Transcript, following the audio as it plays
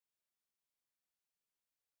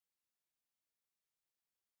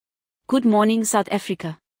Good morning, South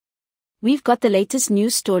Africa. We've got the latest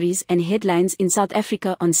news stories and headlines in South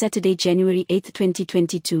Africa on Saturday, January 8,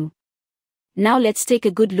 2022. Now let's take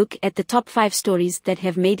a good look at the top 5 stories that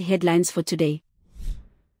have made headlines for today.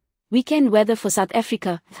 Weekend weather for South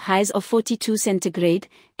Africa, highs of 42 centigrade,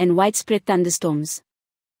 and widespread thunderstorms.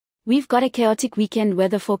 We've got a chaotic weekend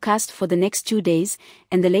weather forecast for the next 2 days,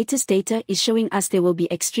 and the latest data is showing us there will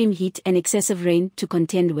be extreme heat and excessive rain to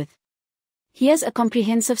contend with. Here's a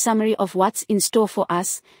comprehensive summary of what's in store for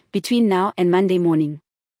us between now and Monday morning.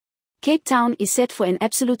 Cape Town is set for an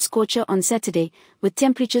absolute scorcher on Saturday, with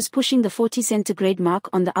temperatures pushing the 40 centigrade mark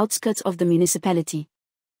on the outskirts of the municipality.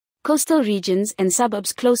 Coastal regions and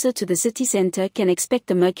suburbs closer to the city center can expect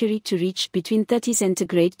the mercury to reach between 30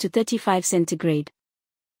 centigrade to 35 centigrade.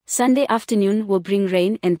 Sunday afternoon will bring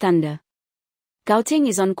rain and thunder. Gauteng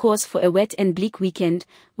is on course for a wet and bleak weekend,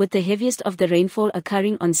 with the heaviest of the rainfall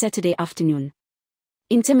occurring on Saturday afternoon.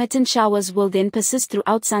 Intermittent showers will then persist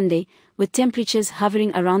throughout Sunday, with temperatures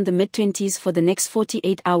hovering around the mid-20s for the next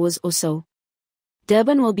 48 hours or so.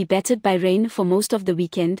 Durban will be battered by rain for most of the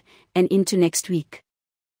weekend, and into next week.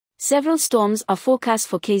 Several storms are forecast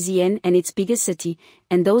for KZN and its biggest city,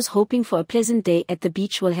 and those hoping for a pleasant day at the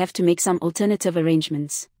beach will have to make some alternative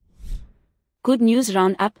arrangements. Good news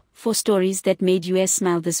roundup, 4 stories that made US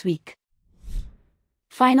smile this week.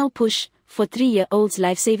 Final push for 3-year-old's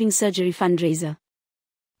life-saving surgery fundraiser.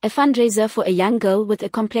 A fundraiser for a young girl with a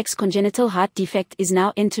complex congenital heart defect is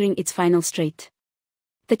now entering its final straight.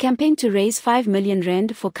 The campaign to raise 5 million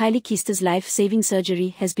rand for Kylie Keister's life-saving surgery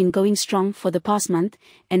has been going strong for the past month,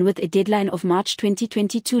 and with a deadline of March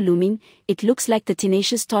 2022 looming, it looks like the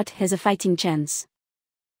tenacious tot has a fighting chance.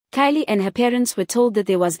 Kylie and her parents were told that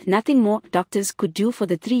there was nothing more doctors could do for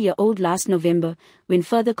the 3-year-old last November, when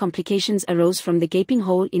further complications arose from the gaping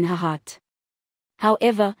hole in her heart.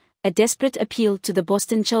 However, a desperate appeal to the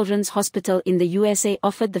Boston Children's Hospital in the USA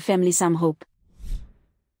offered the family some hope.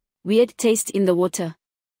 Weird taste in the water.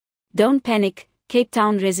 Don't panic, Cape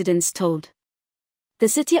Town residents told. The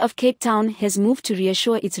city of Cape Town has moved to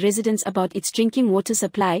reassure its residents about its drinking water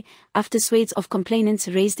supply, after swathes of complainants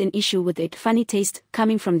raised an issue with its funny taste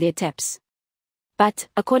coming from their taps. But,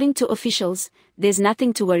 according to officials, there's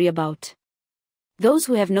nothing to worry about. Those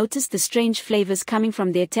who have noticed the strange flavors coming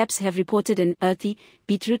from their taps have reported an earthy,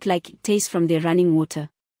 beetroot-like taste from their running water.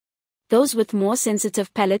 Those with more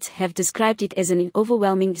sensitive palates have described it as an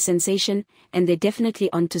overwhelming sensation, and they're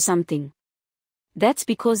definitely onto something. That's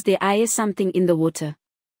because there is something in the water.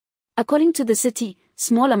 According to the city,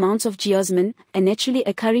 small amounts of geosmin, a naturally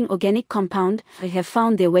occurring organic compound, have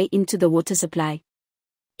found their way into the water supply.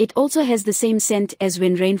 It also has the same scent as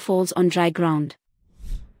when rain falls on dry ground.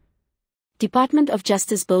 Department of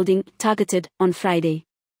Justice building targeted on Friday.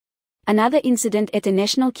 Another incident at a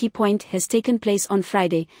national key point has taken place on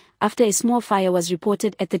Friday, after a small fire was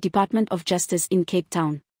reported at the Department of Justice in Cape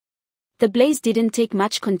Town. The blaze didn't take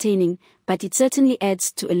much containing, but it certainly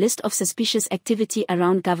adds to a list of suspicious activity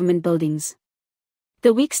around government buildings.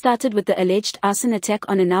 The week started with the alleged arson attack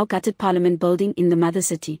on a now-gutted Parliament building in the mother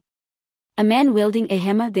city. A man wielding a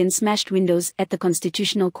hammer then smashed windows at the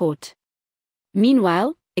Constitutional Court.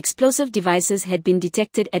 Meanwhile, explosive devices had been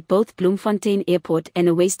detected at both Bloemfontein Airport and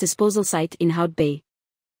a waste disposal site in Hout Bay.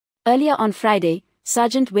 Earlier on Friday,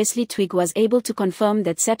 Sergeant Wesley Twigg was able to confirm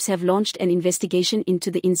that SAPS have launched an investigation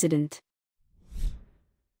into the incident.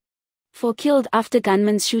 4 killed after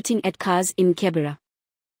gunman's shooting at cars in Kebera.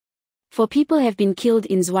 4 people have been killed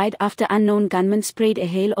in Zwaide after unknown gunmen sprayed a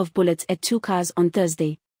hail of bullets at 2 cars on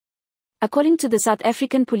Thursday. According to the South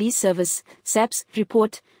African Police Service, SAPS,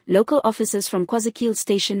 report, local officers from KwaZulu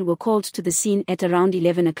station were called to the scene at around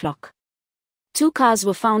 11 o'clock. 2 cars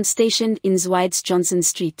were found stationed in Zwaide's Johnson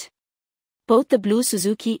Street. Both the blue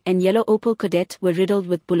Suzuki and yellow Opel Kadett were riddled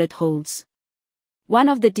with bullet holes. One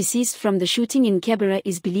of the deceased from the shooting in Kebera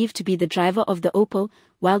is believed to be the driver of the Opel,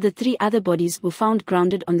 while the 3 other bodies were found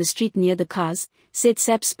grounded on the street near the cars, said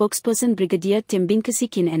SAPS spokesperson Brigadier Tembinkisi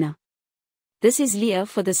Kinena. This is Leah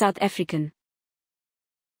for the South African.